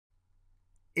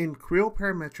In Creo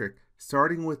Parametric,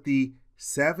 starting with the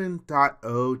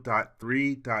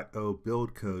 7.0.3.0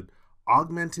 build code,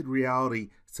 Augmented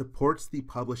Reality supports the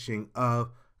publishing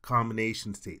of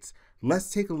combination states.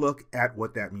 Let's take a look at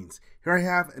what that means. Here I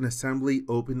have an assembly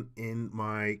open in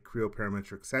my Creo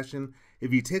Parametric session.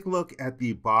 If you take a look at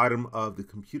the bottom of the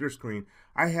computer screen,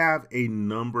 I have a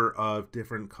number of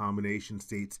different combination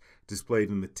states displayed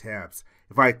in the tabs.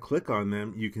 If I click on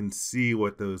them, you can see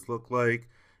what those look like.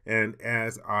 And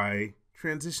as I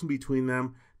transition between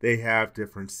them, they have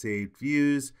different saved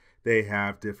views. They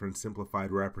have different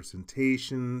simplified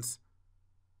representations.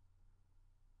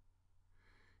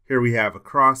 Here we have a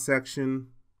cross section,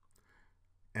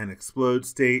 an explode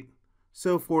state,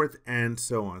 so forth and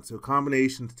so on. So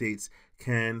combination states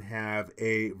can have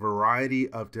a variety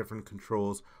of different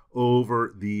controls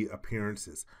over the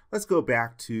appearances. Let's go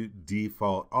back to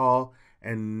default all.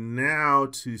 And now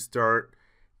to start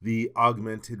the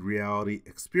augmented reality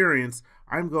experience,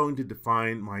 I'm going to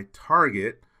define my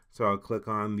target. So I'll click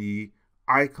on the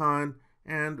icon,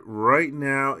 and right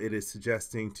now it is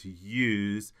suggesting to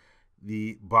use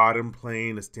the bottom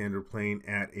plane, a standard plane,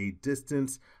 at a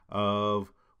distance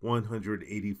of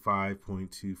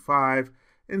 185.25.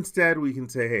 Instead, we can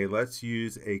say, hey, let's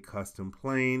use a custom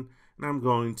plane, and I'm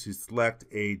going to select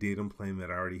a datum plane that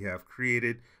I already have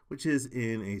created, which is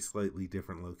in a slightly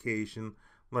different location.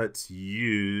 Let's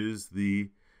use the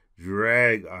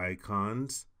drag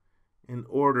icons in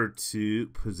order to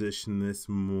position this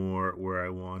more where I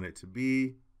want it to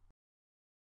be.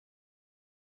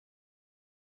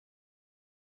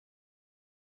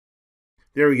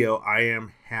 There we go. I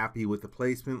am happy with the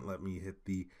placement. Let me hit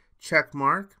the check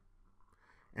mark.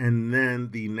 And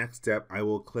then the next step, I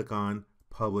will click on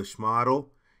Publish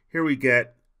Model. Here we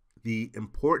get the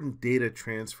important data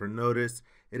transfer notice.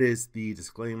 It is the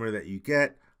disclaimer that you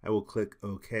get. I will click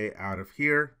OK out of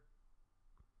here.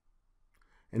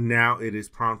 And now it is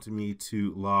prompting me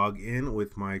to log in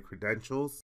with my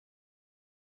credentials.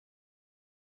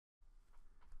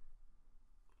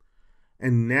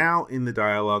 And now in the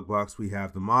dialog box, we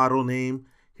have the model name.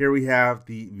 Here we have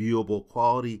the viewable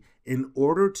quality. In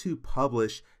order to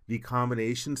publish the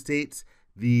combination states,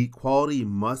 the quality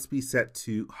must be set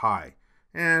to high.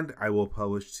 And I will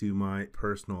publish to my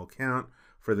personal account.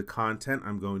 For the content,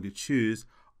 I'm going to choose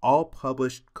all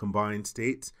published combined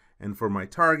states. And for my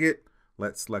target,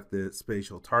 let's select the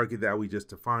spatial target that we just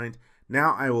defined.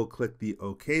 Now I will click the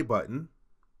OK button.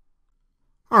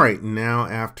 All right, now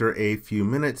after a few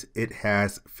minutes, it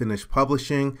has finished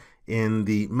publishing. In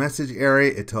the message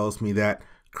area, it tells me that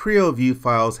Creo view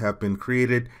files have been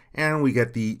created, and we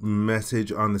get the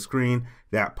message on the screen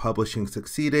that publishing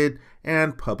succeeded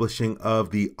and publishing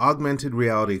of the augmented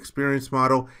reality experience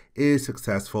model is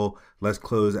successful. Let's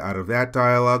close out of that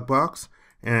dialog box,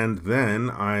 and then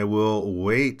I will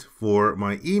wait for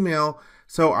my email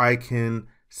so I can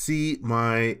see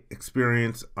my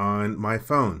experience on my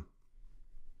phone.